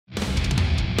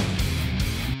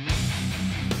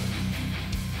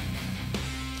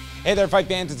Hey there, fight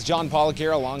fans. It's John Pollock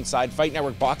here alongside Fight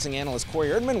Network boxing analyst Corey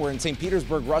Erdman. We're in St.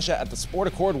 Petersburg, Russia at the Sport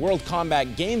Accord World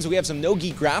Combat Games. We have some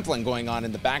no-gi grappling going on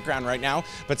in the background right now.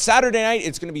 But Saturday night,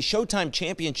 it's going to be Showtime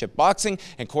Championship Boxing.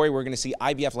 And Corey, we're going to see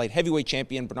IBF light heavyweight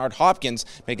champion Bernard Hopkins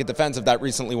make a defense of that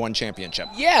recently won championship.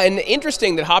 Yeah, and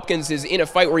interesting that Hopkins is in a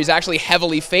fight where he's actually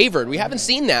heavily favored. We haven't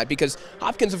seen that because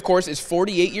Hopkins, of course, is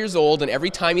 48 years old, and every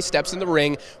time he steps in the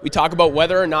ring, we talk about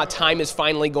whether or not time is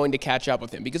finally going to catch up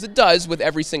with him, because it does with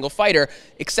every single fighter,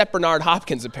 except Bernard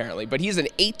Hopkins, apparently. But he's an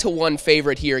 8-1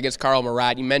 favorite here against Karo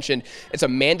Murat. You mentioned it's a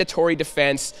mandatory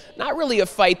defense, not really a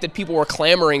fight that people were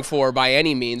clamoring for by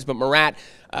any means, but Murat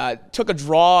took a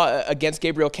draw against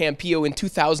Gabriel Campillo in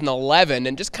 2011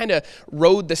 and just kind of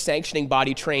rode the sanctioning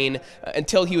body train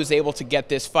until he was able to get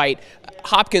this fight.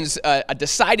 Hopkins, a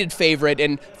decided favorite,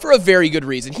 and for a very good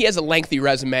reason. He has a lengthy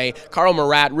resume. Karo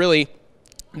Murat, really,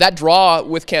 that draw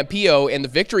with Campillo and the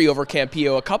victory over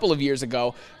Campillo a couple of years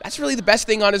ago, that's really the best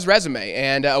thing on his resume.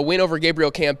 And a win over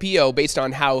Gabriel Campillo, based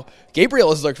on how Gabriel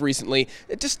has looked recently,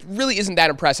 it just really isn't that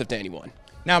impressive to anyone.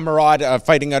 Now Murat,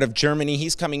 fighting out of Germany,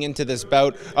 he's coming into this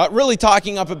bout really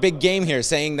talking up a big game here,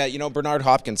 saying that, you know, Bernard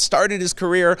Hopkins started his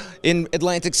career in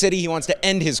Atlantic City. He wants to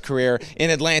end his career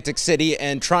in Atlantic City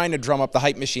and trying to drum up the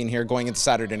hype machine here going into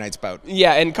Saturday night's bout.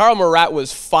 Yeah, and Karo Murat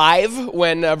was 5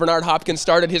 when Bernard Hopkins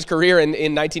started his career in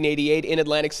 1988 in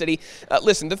Atlantic City.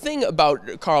 Listen, the thing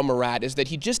about Karo Murat is that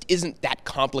he just isn't that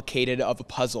complicated of a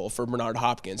puzzle for Bernard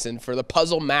Hopkins, and for the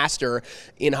puzzle master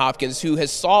in Hopkins, who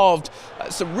has solved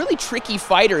some really tricky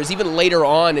fighters even later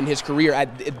on in his career.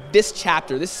 At this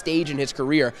chapter, this stage in his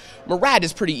career, Murat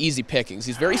is pretty easy pickings.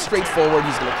 He's very straightforward.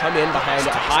 He's going to come in behind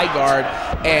a high guard,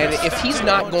 and if he's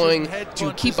not going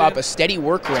to keep up a steady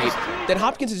work rate, then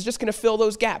Hopkins is just going to fill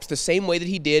those gaps the same way that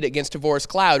he did against Tavoris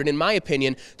Cloud. And in my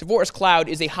opinion, Tavoris Cloud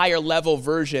is a higher level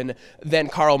version than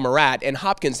Karo Murat, and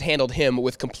Hopkins handled him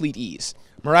with complete ease.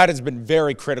 Murat has been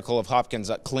very critical of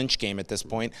Hopkins' clinch game at this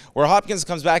point, where Hopkins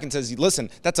comes back and says, listen,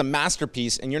 that's a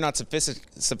masterpiece and you're not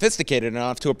sophisticated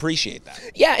enough to appreciate that.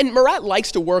 Yeah, and Murat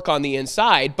likes to work on the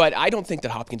inside, but I don't think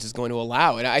that Hopkins is going to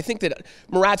allow it. I think that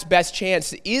Murat's best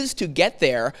chance is to get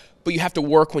there, but you have to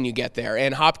work when you get there.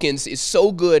 And Hopkins is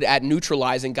so good at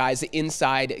neutralizing guys'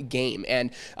 inside game.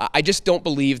 And I just don't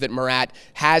believe that Murat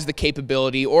has the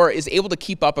capability or is able to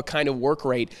keep up a kind of work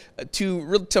rate to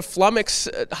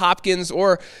flummox Hopkins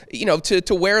or, you know,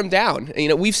 to wear him down. You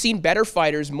know, we've seen better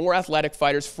fighters, more athletic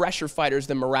fighters, fresher fighters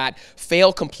than Murat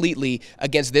fail completely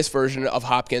against this version of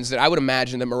Hopkins, that I would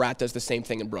imagine that Murat does the same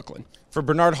thing in Brooklyn. For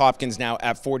Bernard Hopkins now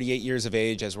at 48 years of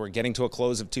age, as we're getting to a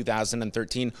close of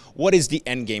 2013, what is the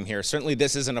end game here? Certainly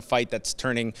this isn't a fight that's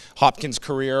turning Hopkins'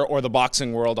 career or the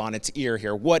boxing world on its ear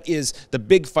here. What is the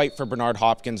big fight for Bernard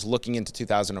Hopkins looking into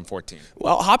 2014?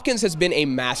 Well, Hopkins has been a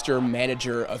master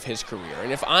manager of his career.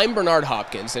 And if I'm Bernard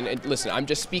Hopkins, and listen, I'm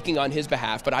just speaking on his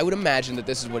behalf, but I would imagine that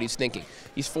this is what he's thinking.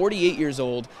 He's 48 years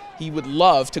old. He would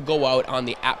love to go out on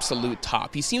the absolute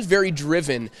top. He seems very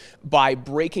driven by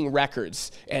breaking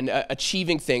records and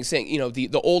achieving things, saying, you know,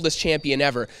 the oldest champion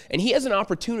ever. And he has an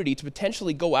opportunity to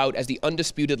potentially go out as the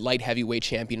undisputed light heavyweight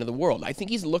champion of the world. I think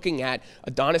he's looking at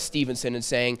Adonis Stevenson and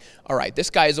saying, all right, this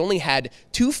guy has only had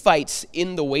 2 fights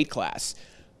in the weight class.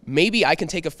 Maybe I can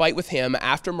take a fight with him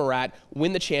after Murat,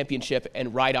 win the championship,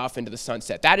 and ride off into the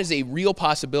sunset. That is a real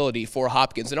possibility for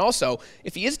Hopkins. And also,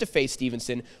 if he is to face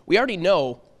Stevenson, we already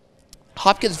know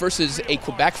Hopkins versus a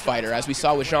Quebec fighter, as we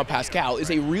saw with Jean Pascal,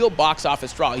 is a real box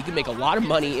office draw. He can make a lot of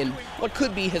money in what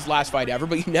could be his last fight ever,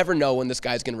 but you never know when this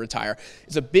guy's going to retire.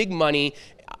 It's a big money,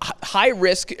 high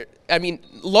risk, I mean,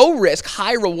 low risk,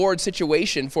 high reward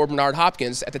situation for Bernard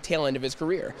Hopkins at the tail end of his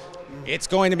career. It's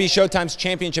going to be Showtime's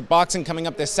Championship Boxing coming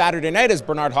up this Saturday night as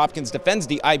Bernard Hopkins defends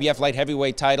the IBF light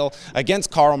heavyweight title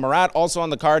against Karo Murat. Also on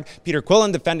the card, Peter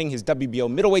Quillen defending his WBO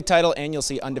middleweight title, and you'll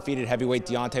see undefeated heavyweight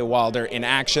Deontay Wilder in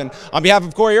action. On behalf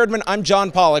of Corey Erdman, I'm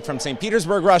John Pollock from St.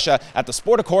 Petersburg, Russia at the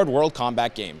Sport Accord World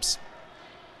Combat Games.